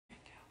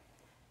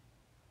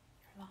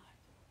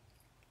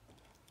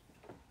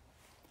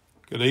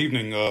Good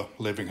evening,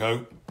 Living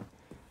Hope.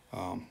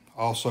 I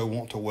also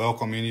want to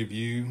welcome any of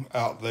you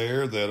out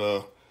there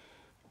that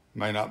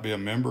may not be a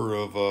member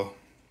of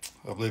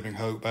Living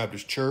Hope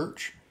Baptist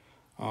Church.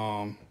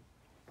 I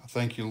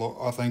thank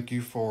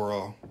you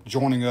for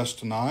joining us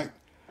tonight.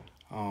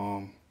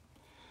 I'd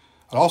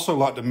also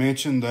like to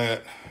mention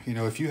that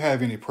if you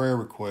have any prayer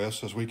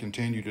requests, as we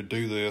continue to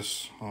do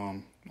this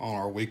on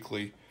our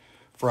weekly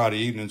Friday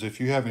evenings, if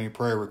you have any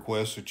prayer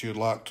requests that you'd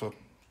like to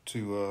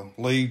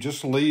leave,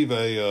 just leave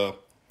a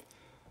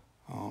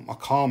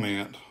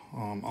comment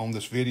on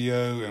this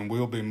video, and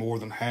we'll be more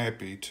than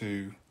happy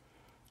to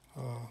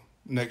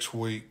next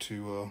week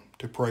to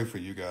pray for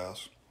you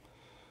guys.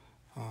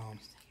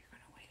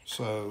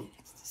 So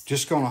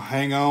just going to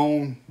hang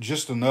on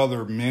just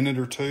another minute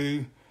or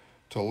two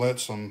to let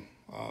some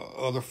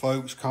other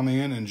folks come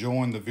in and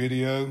join the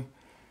video.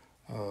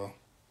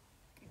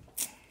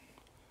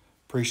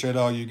 Appreciate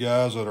all you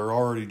guys that are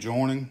already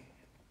joining.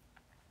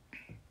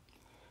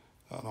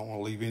 I don't want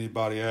to leave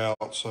anybody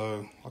out,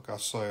 so like I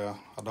say,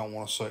 I don't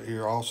want to sit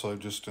here also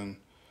just in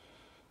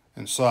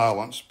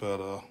silence, but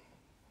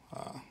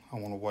I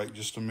want to wait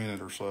just a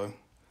minute or so.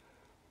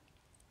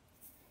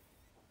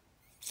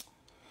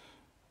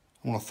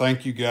 I want to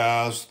thank you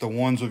guys, the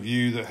ones of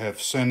you that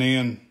have sent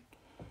in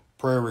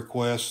prayer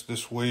requests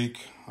this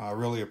week. I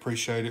really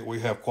appreciate it. We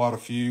have quite a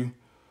few,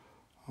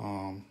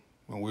 and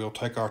we'll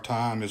take our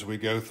time as we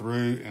go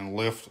through and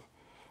lift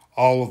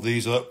all of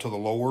these up to the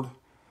Lord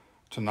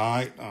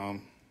tonight.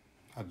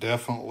 I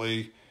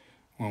definitely,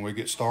 when we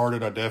get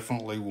started, I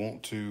definitely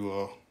want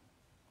to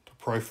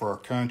pray for our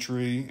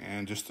country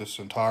and just this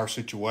entire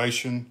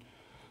situation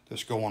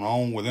that's going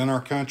on within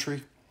our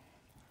country.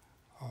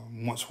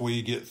 Once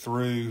we get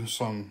through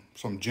some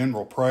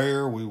general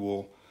prayer, we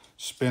will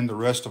spend the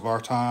rest of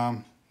our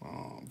time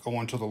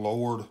going to the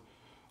Lord,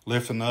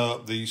 lifting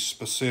up these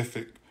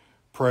specific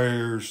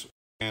prayers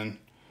and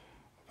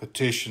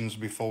petitions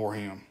before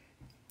Him.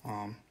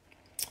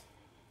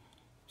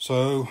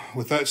 So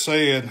with that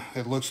said,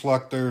 it looks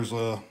like there's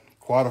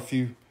quite a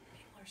few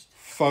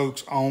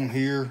folks on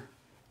here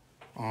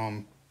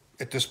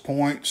at this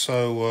point.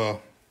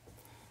 So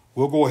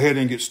we'll go ahead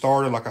and get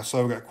started. Like I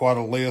said, we've got quite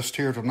a list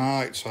here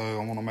tonight, so I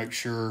want to make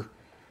sure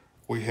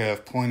we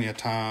have plenty of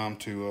time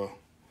to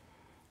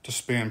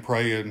spend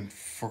praying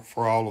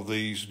for all of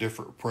these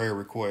different prayer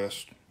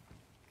requests.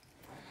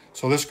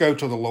 So let's go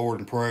to the Lord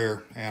in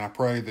prayer, and I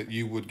pray that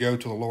you would go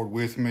to the Lord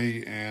with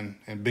me and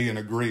be in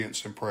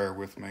agreement in prayer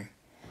with me.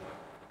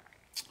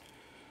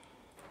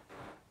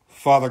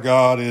 Father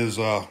God, as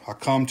I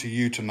come to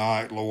you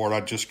tonight, Lord,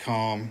 I just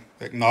come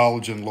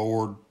acknowledging,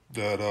 Lord,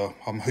 that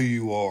I'm who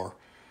you are.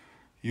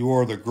 You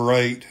are the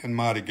great and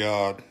mighty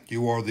God.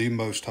 You are the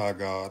Most High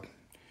God.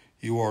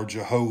 You are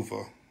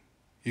Jehovah.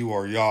 You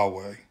are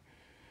Yahweh.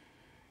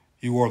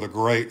 You are the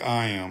great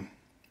I am.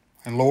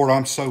 And Lord,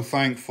 I'm so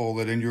thankful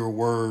that in your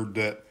word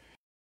that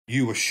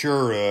you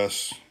assure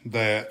us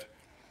that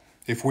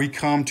if we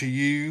come to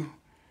you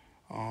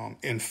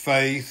in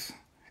faith,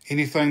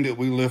 anything that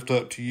we lift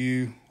up to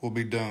you will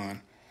be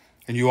done.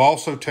 And you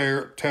also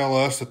tell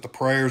us that the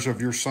prayers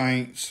of your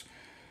saints,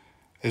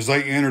 as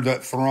they enter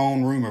that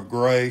throne room of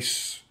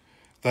grace,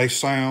 they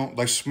smell,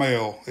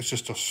 it's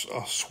just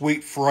a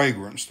sweet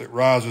fragrance that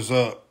rises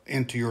up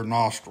into your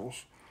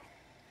nostrils.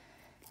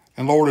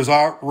 And Lord, as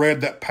I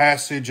read that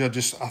passage, I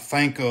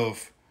think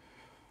of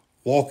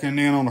walking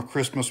in on a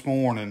Christmas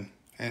morning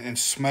and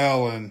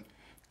smelling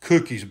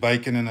cookies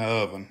baking in the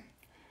oven.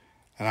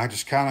 And I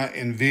just kind of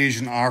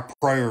envision our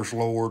prayers,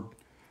 Lord,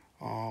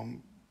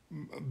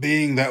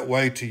 being that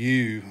way to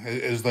you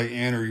as they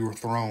enter your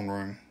throne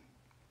room.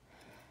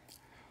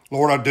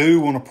 Lord, I do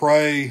want to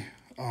pray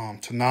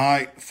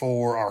tonight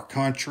for our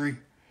country.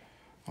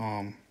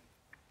 Lord,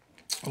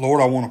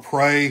 I want to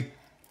pray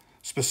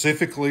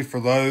specifically for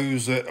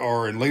those that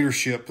are in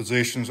leadership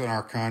positions in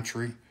our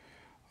country.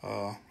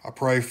 I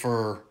pray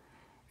for,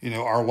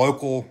 our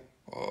local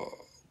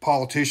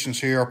politicians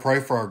here. I pray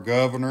for our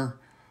governor.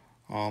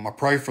 I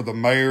pray for the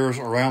mayors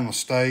around the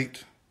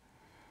state.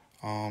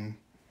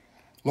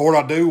 Lord,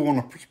 I do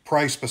want to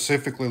pray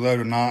specifically, though,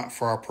 tonight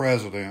for our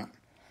president.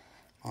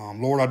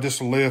 Lord, I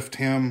just lift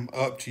him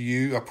up to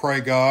you. I pray,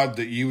 God,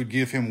 that you would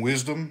give him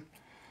wisdom.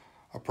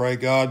 I pray,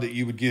 God, that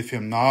you would give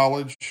him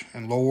knowledge.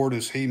 And Lord,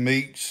 as he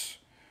meets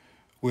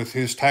with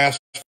his task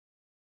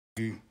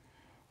to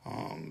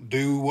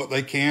do what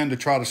they can to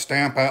try to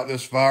stamp out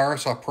this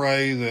virus, I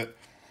pray that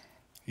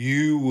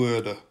you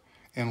would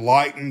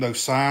enlighten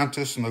those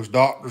scientists and those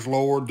doctors,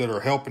 Lord, that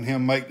are helping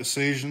him make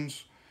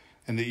decisions,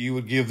 and that you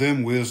would give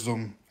them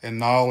wisdom and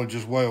knowledge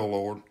as well,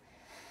 Lord.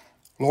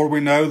 Lord, we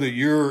know that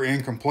you're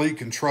in complete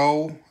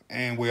control,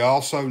 and we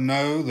also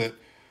know that,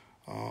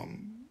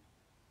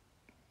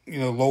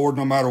 Lord,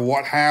 no matter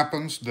what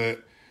happens,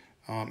 that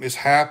it's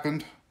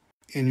happened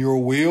in your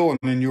will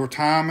and in your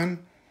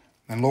timing.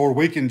 And Lord,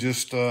 we can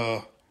just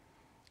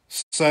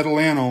settle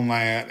in on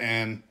that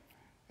and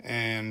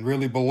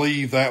really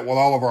believe that with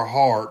all of our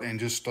heart, and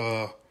just,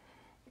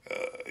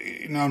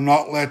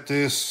 not let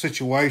this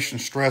situation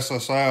stress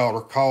us out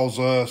or cause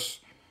us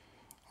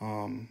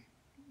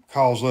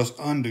cause us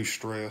undue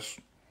stress.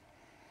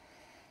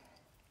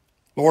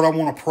 Lord, I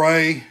want to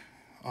pray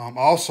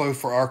also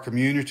for our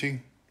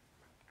community.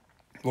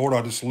 Lord,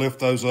 I just lift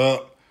those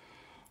up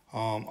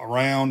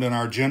around in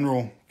our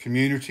general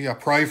community. I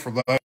pray for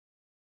those,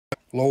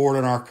 Lord,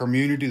 in our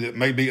community that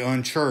may be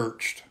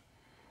unchurched.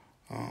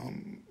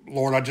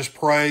 Lord, I just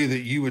pray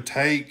that you would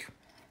take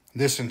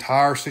this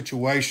entire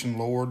situation,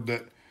 Lord,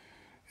 that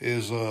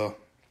is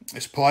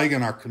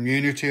plaguing our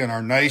community and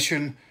our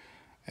nation.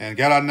 And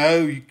God, I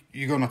know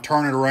you're going to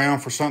turn it around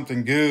for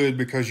something good,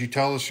 because you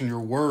tell us in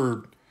your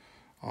word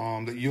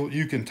that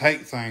you can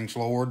take things,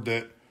 Lord,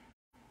 that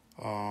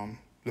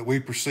we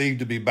perceive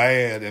to be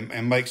bad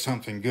and make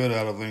something good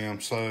out of them.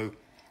 So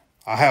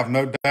I have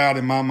no doubt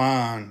in my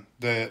mind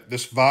that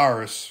this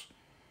virus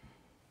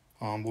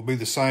will be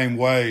the same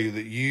way,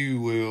 that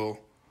you will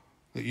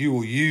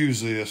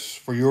use this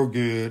for your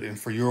good and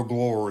for your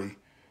glory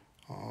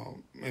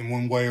in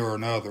one way or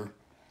another.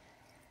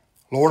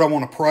 Lord, I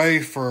want to pray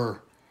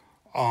for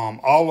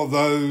all of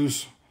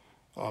those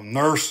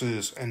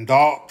nurses and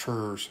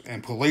doctors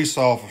and police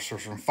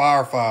officers and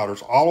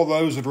firefighters, all of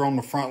those that are on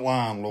the front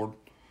line, Lord.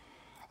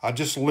 I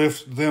just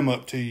lift them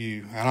up to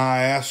you. And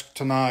I ask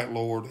tonight,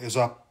 Lord, as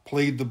I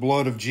plead the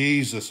blood of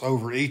Jesus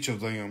over each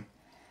of them,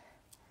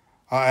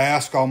 I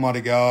ask,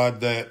 Almighty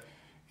God, that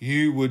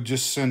you would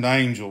just send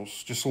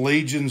angels, just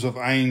legions of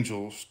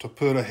angels, to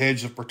put a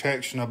hedge of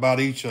protection about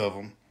each of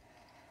them.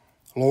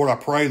 Lord, I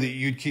pray that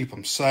you'd keep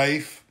them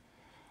safe.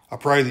 I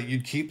pray that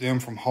you'd keep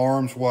them from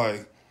harm's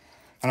way.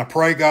 And I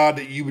pray, God,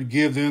 that you would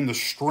give them the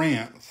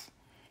strength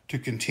to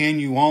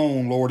continue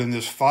on, Lord, in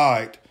this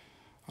fight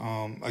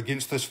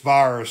against this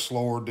virus,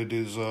 Lord, that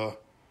is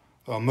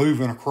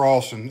moving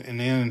across and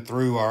in and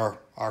through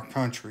our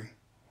country.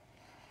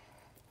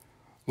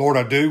 Lord,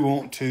 I do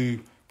want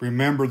to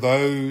remember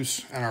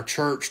those in our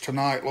church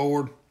tonight,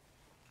 Lord.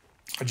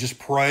 I just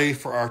pray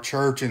for our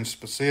church in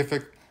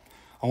specific.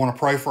 I want to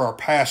pray for our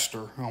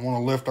pastor. I want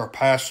to lift our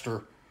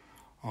pastor,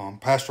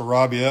 Pastor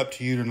Robbie, up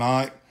to you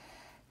tonight.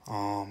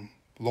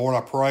 Lord,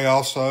 I pray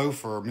also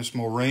for Miss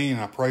Maureen.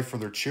 I pray for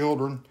their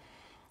children.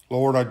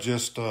 Lord,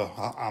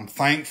 I'm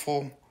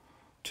thankful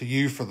to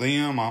you for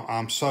them.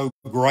 I'm so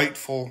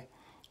grateful,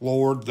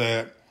 Lord,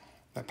 that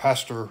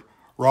Pastor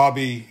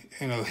Robbie,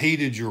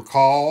 heeded your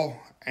call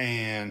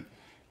and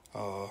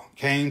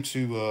came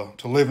to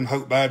Living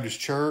Hope Baptist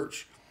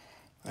Church.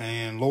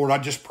 And Lord, I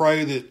just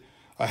pray that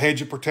a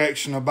hedge of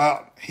protection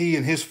about he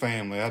and his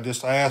family. I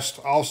just asked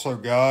also,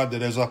 God,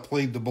 that as I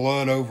plead the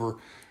blood over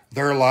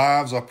their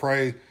lives, I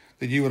pray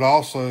that you would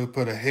also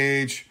put a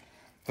hedge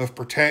of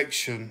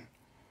protection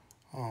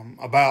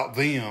about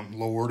them,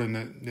 Lord, and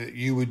that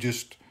you would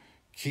just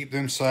keep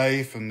them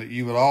safe, and that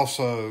you would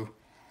also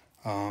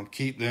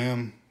keep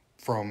them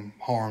from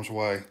harm's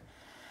way.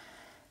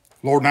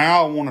 Lord,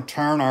 now I want to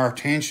turn our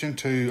attention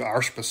to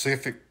our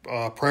specific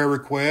prayer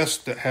requests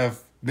that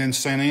have been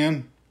sent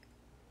in.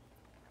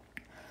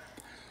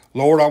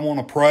 Lord, I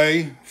want to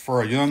pray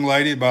for a young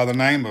lady by the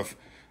name of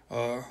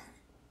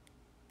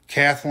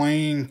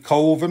Kathleen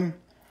Colvin.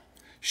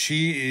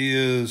 She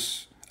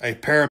is a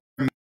paramedic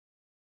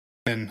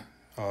in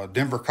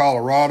Denver,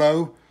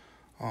 Colorado.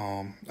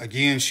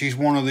 Again, she's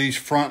one of these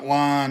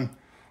frontline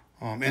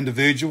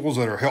individuals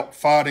that are help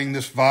fighting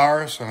this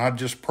virus. And I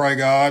just pray,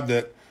 God,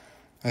 that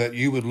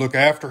you would look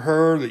after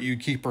her, that you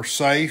keep her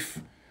safe,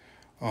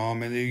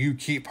 and that you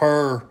keep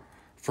her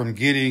from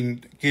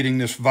getting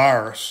this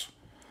virus.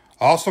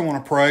 I also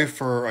want to pray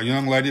for a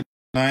young lady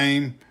by the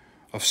name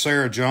of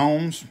Sarah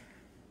Jones.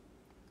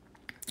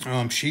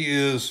 She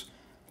is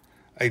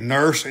a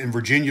nurse in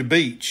Virginia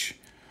Beach.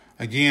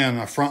 Again,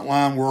 a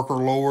frontline worker,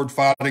 Lord,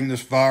 fighting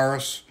this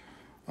virus.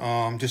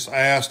 Just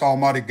ask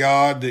Almighty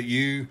God that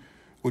you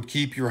would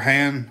keep your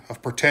hand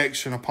of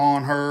protection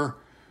upon her,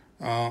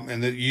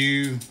 and that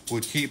you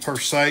would keep her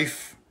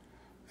safe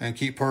and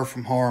keep her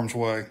from harm's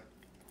way.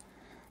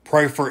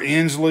 Pray for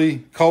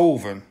Inslee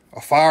Colvin, a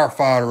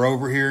firefighter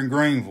over here in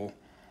Greenville.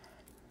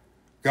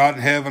 God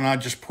in heaven, I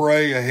just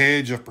pray a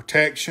hedge of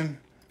protection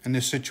in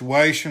this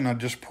situation. I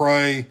just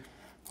pray,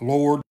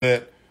 Lord,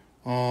 that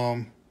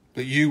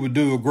you would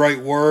do a great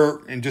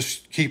work and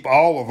just keep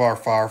all of our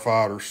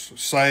firefighters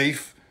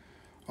safe,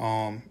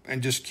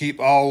 and just keep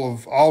all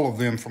of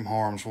them from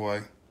harm's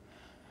way.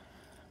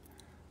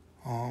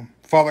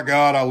 Father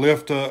God, I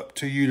lift up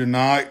to you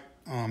tonight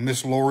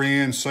Miss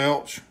Lorianne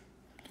Selch.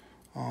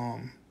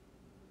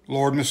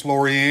 Lord, Miss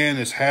Lorianne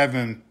is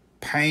having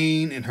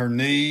pain in her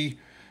knee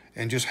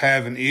and just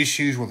having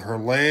issues with her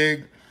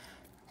leg.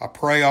 I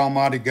pray,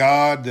 Almighty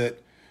God,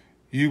 that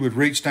you would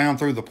reach down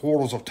through the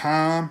portals of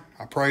time.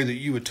 I pray that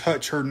you would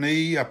touch her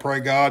knee. I pray,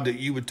 God, that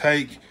you would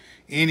take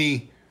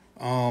any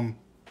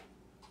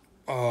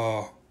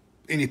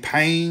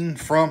pain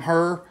from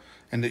her,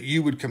 and that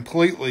you would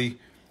completely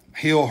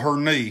heal her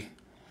knee.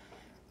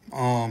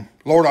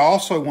 Lord, I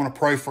also want to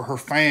pray for her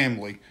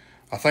family.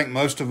 I think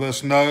most of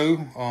us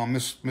know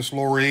Miss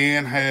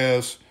Lorianne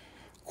has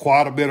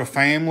quite a bit of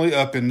family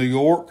up in New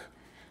York,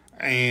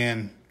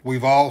 and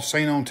we've all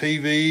seen on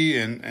TV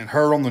and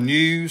heard on the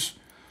news,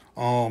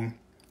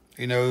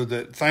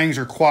 that things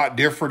are quite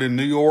different in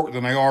New York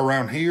than they are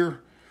around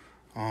here.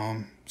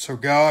 So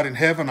God in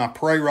heaven, I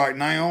pray right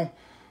now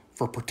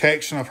for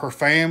protection of her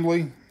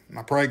family. And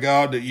I pray,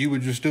 God, that you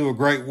would just do a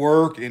great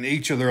work in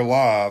each of their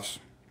lives.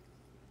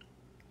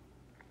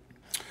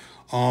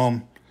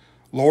 Lord,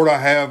 I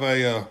have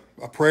a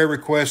prayer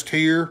request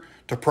here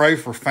to pray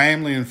for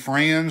family and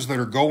friends that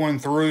are going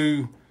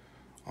through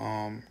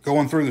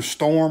the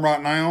storm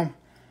right now.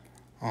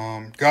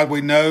 God,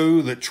 we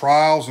know that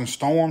trials and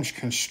storms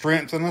can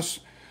strengthen us.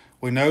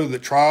 We know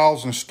that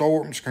trials and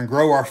storms can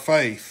grow our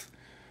faith.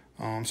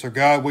 So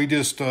God, we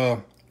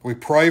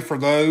pray for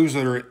those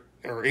that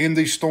are in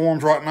these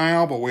storms right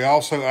now, but we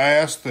also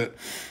ask that,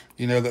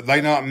 that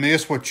they not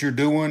miss what you're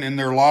doing in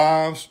their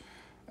lives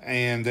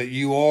and that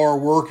you are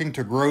working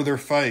to grow their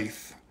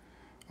faith.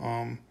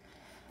 I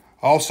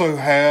also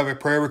have a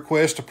prayer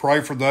request to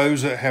pray for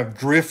those that have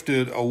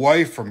drifted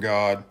away from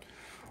God,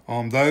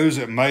 those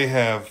that may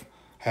have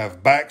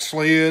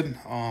backslid.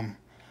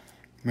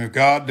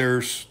 God,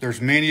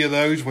 there's many of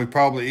those. We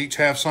probably each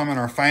have some in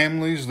our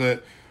families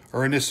that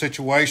are in this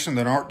situation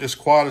that aren't just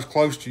quite as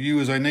close to you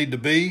as they need to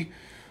be,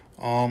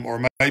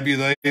 or maybe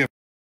they have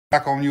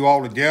back on you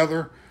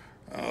altogether.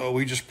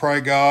 We just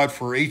pray, God,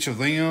 for each of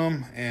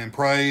them and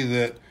pray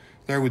that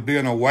there would be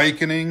an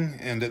awakening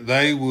and that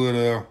they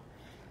would,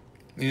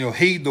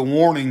 heed the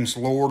warnings,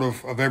 Lord,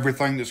 of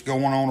everything that's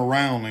going on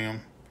around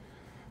them.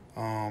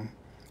 I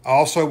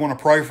also want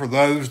to pray for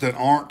those that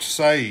aren't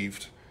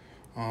saved.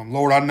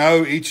 Lord, I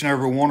know each and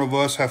every one of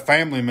us have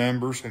family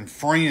members and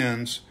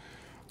friends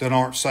that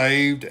aren't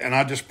saved. And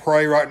I just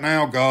pray right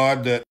now,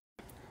 God, that,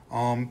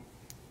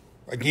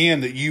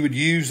 again, that you would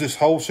use this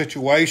whole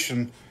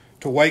situation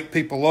to wake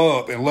people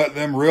up and let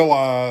them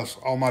realize,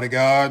 Almighty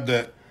God,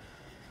 that,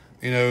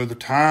 the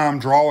time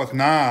draweth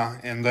nigh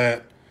and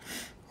that,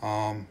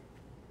 the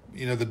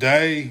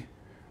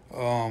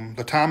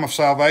time of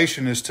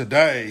salvation is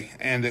today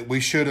and that we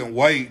shouldn't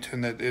wait,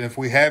 and that if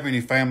we have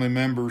any family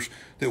members,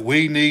 that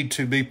we need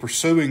to be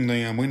pursuing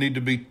them. We need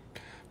to be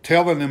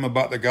telling them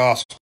about the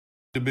gospel,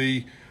 to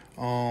be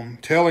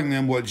telling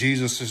them what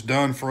Jesus has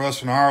done for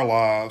us in our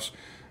lives.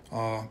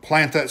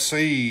 Plant that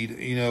seed,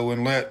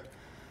 and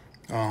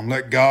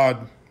let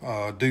God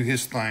do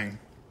his thing.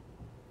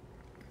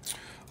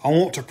 I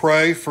want to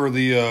pray for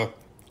the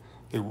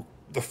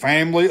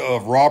family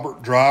of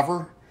Robert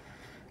Driver.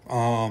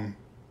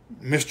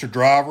 Mr.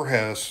 Driver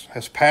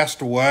has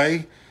passed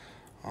away.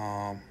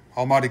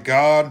 Almighty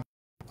God,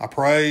 I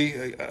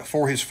pray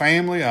for his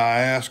family. I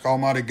ask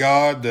Almighty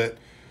God that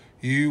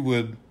you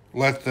would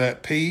let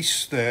that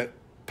peace that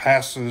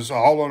passes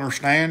all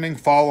understanding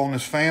fall on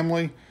his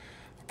family.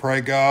 I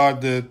pray,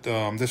 God, that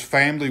this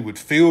family would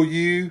feel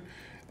you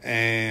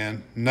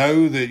and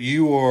know that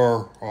you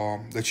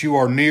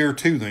are near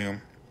to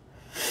them.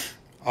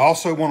 I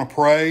also want to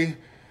pray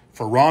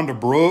for Rhonda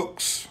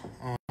Brooks.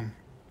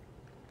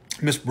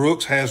 Miss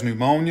Brooks has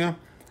pneumonia.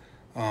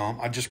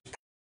 I just pray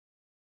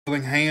a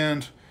healing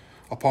hand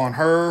upon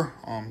her.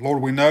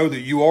 Lord, we know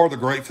that you are the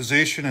great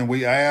physician, and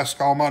we ask,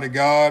 Almighty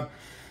God,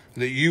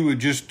 that you would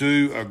just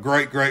do a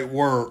great, great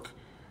work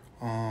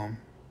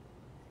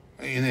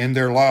in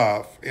their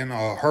life, in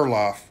her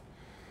life.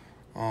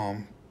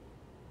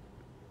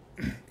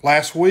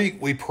 Last week,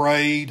 we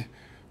prayed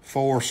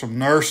for some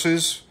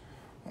nurses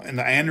in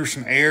the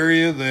Anderson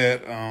area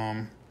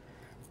that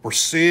were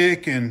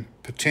sick and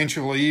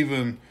potentially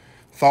even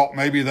thought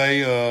maybe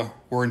they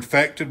were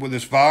infected with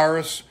this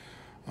virus.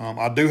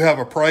 I do have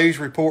a praise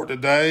report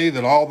today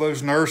that all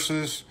those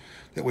nurses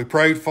that we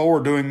prayed for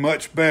are doing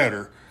much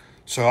better.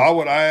 So I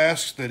would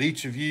ask that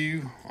each of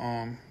you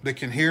that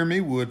can hear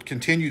me would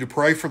continue to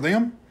pray for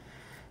them,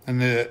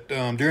 and that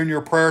during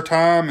your prayer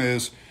time,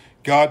 as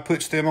God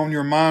puts them on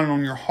your mind and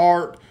on your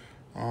heart,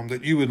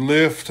 that you would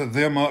lift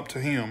them up to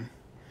him.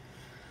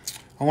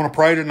 I want to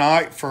pray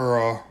tonight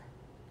for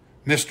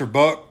Mr.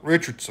 Buck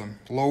Richardson.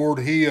 Lord,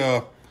 he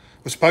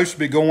was supposed to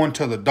be going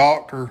to the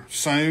doctor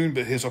soon,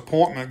 but his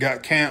appointment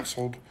got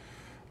canceled.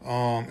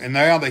 And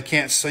now they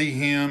can't see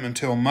him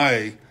until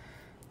May.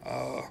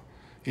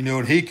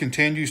 And he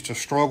continues to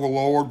struggle,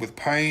 Lord, with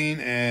pain.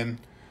 And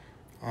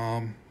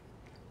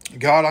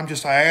God, I'm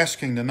just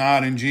asking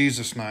tonight in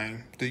Jesus'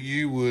 name that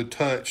you would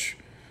touch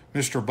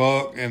Mr.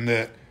 Buck, and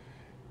that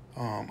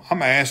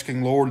I'm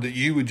asking, Lord, that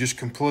you would just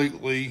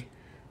completely,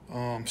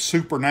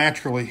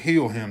 supernaturally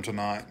heal him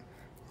tonight.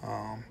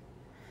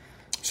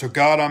 So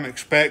God, I'm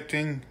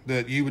expecting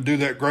that you would do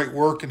that great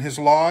work in his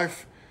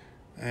life.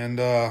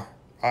 And I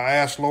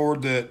ask,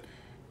 Lord, that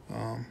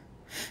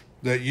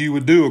you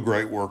would do a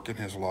great work in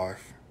his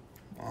life.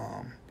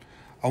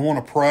 I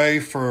want to pray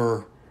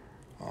for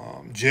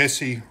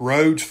Jesse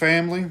Rhodes'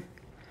 family.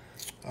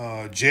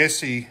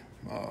 Jesse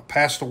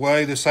passed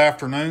away this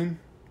afternoon.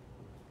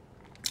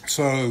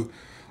 So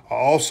I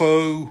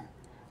also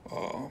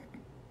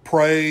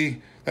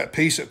pray that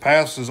peace that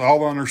passes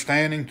all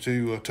understanding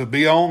to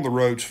be on the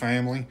Rhodes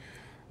family.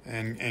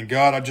 And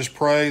God, I just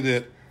pray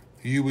that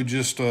you would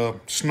just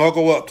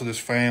snuggle up to this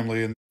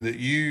family, and that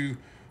you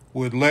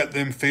would let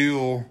them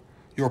feel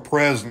your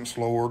presence,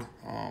 Lord.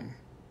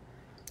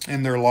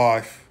 in their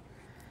life.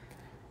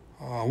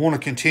 I want to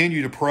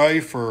continue to pray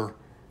for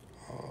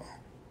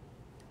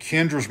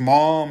Kendra's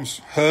mom's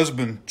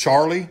husband,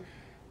 Charlie.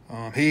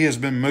 He has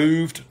been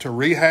moved to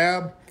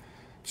rehab.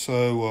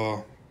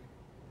 So,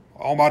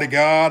 Almighty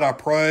God, I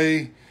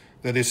pray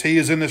that as he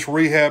is in this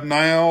rehab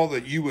now,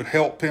 that you would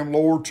help him,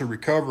 Lord, to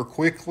recover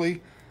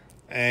quickly,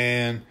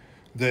 and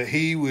that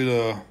he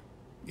would,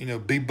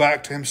 be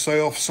back to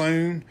himself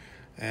soon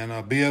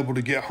and be able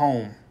to get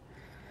home.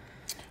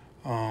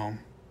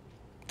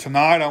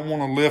 Tonight, I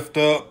want to lift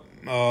up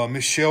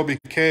Miss Shelby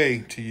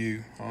Kay to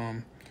you.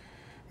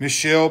 Miss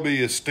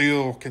Shelby is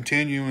still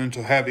continuing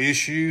to have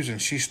issues,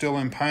 and she's still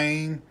in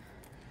pain.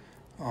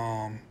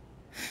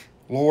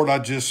 Lord, I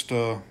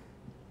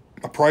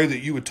pray that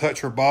you would touch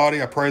her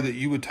body. I pray that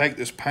you would take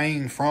this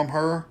pain from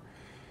her.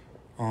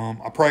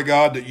 I pray,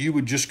 God, that you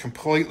would just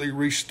completely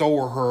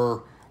restore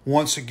her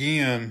once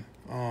again,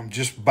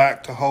 just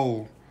back to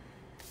whole.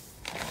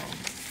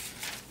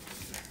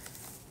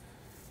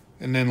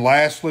 And then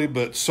lastly,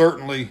 but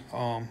certainly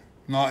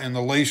not in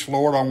the least,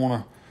 Lord, I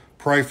want to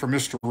pray for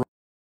Mr. Rodney.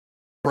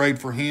 Prayed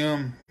for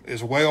him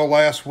as well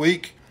last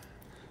week.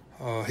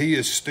 He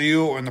is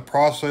still in the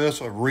process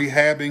of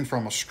rehabbing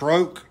from a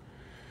stroke.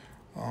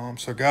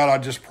 So God, I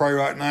just pray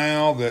right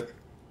now that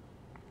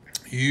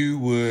you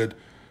would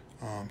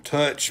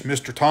touch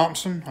Mr.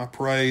 Thompson. I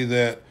pray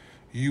that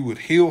you would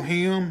heal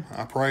him.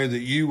 I pray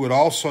that you would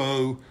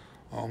also,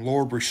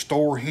 Lord,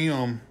 restore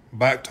him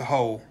back to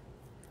whole.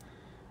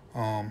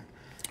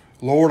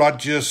 Lord,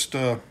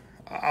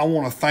 I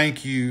want to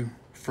thank you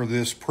for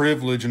this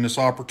privilege and this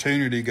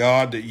opportunity,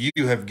 God, that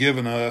you have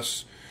given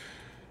us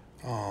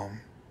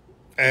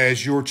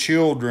as your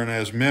children,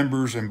 as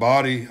members and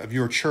body of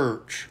your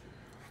church,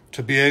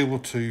 to be able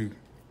to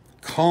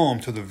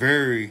come to the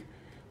very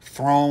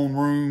throne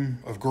room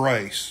of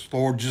grace.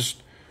 Lord,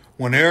 just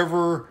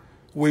whenever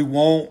we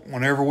want,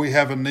 whenever we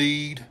have a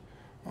need,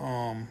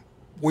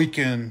 we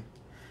can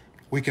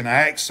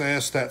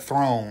access that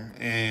throne.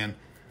 And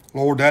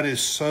Lord, that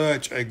is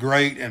such a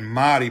great and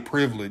mighty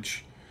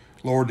privilege,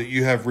 Lord, that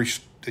you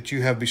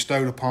have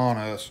bestowed upon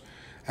us.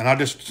 And I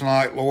just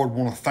tonight, Lord,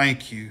 want to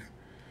thank you.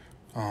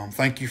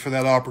 Thank you for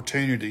that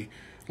opportunity.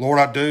 Lord,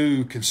 I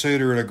do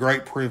consider it a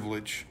great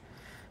privilege.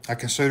 I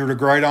consider it a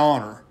great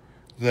honor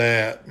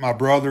that my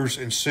brothers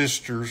and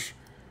sisters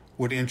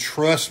would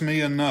entrust me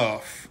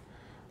enough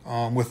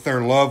with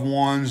their loved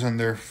ones and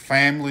their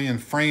family and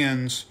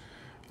friends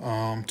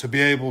to be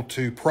able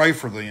to pray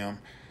for them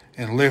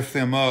and lift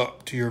them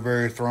up to your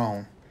very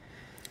throne.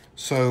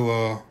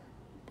 So,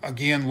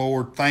 again,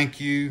 Lord, thank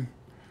you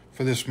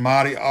for this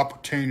mighty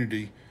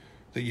opportunity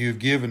that you've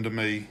given to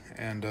me.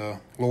 And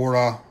Lord,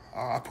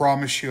 I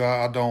promise you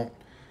I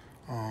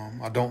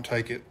don't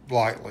take it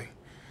lightly.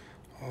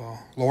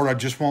 Lord, I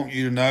just want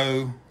you to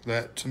know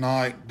that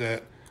tonight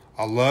that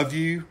I love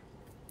you,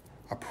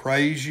 I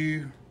praise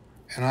you,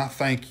 and I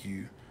thank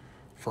you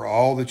for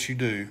all that you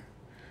do.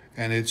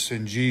 And it's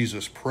in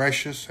Jesus'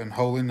 precious and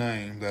holy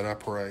name that I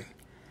pray.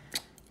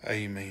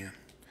 Amen.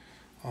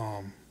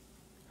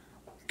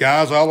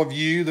 Guys, all of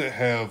you that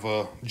have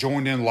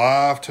joined in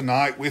live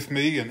tonight with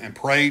me and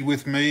prayed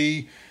with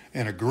me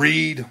and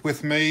agreed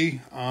with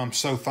me, I'm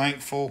so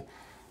thankful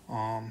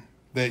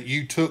that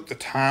you took the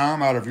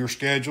time out of your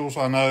schedules.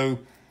 I know,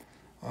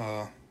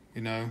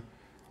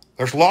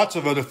 there's lots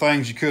of other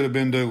things you could have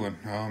been doing.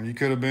 You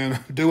could have been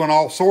doing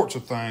all sorts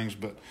of things,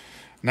 but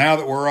now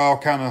that we're all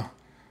kind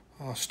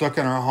of stuck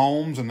in our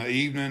homes in the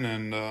evening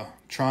and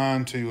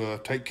trying to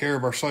take care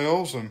of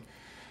ourselves, and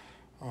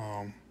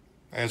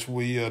as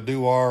we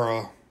do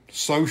our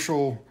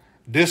social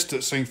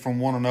distancing from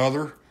one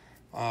another,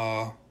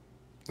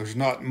 there's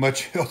not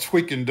much else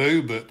we can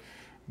do but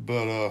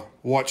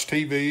watch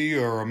TV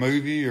or a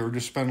movie or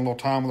just spend a little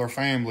time with our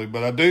family.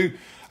 But I do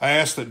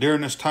ask that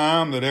during this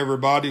time that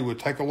everybody would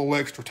take a little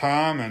extra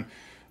time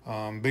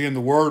and be in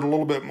the Word a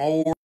little bit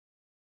more,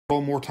 a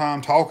little more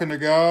time talking to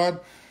God,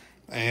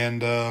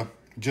 and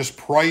just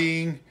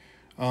praying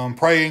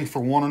for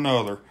one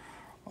another.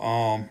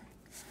 And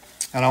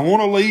I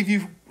want to leave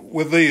you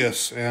with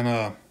this,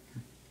 and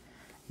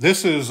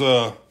this is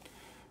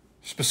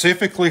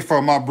specifically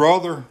from my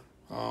brother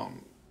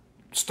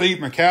Steve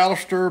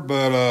McAllister,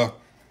 but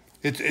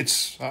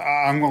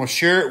I'm going to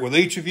share it with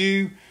each of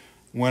you.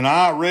 When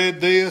I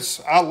read this,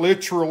 I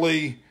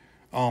literally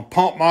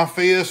pumped my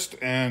fist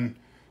and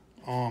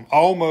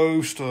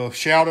almost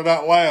shouted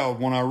out loud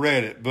when I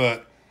read it.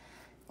 But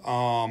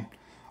I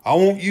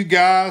want you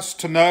guys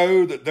to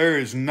know that there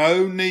is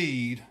no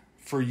need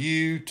for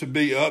you to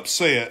be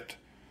upset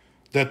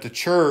that the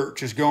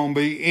church is going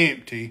to be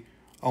empty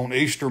on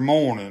Easter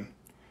morning,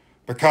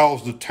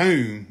 because the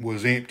tomb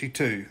was empty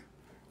too.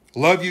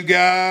 Love you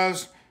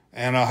guys,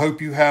 and I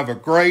hope you have a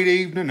great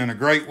evening and a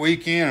great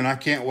weekend, and I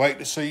can't wait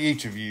to see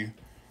each of you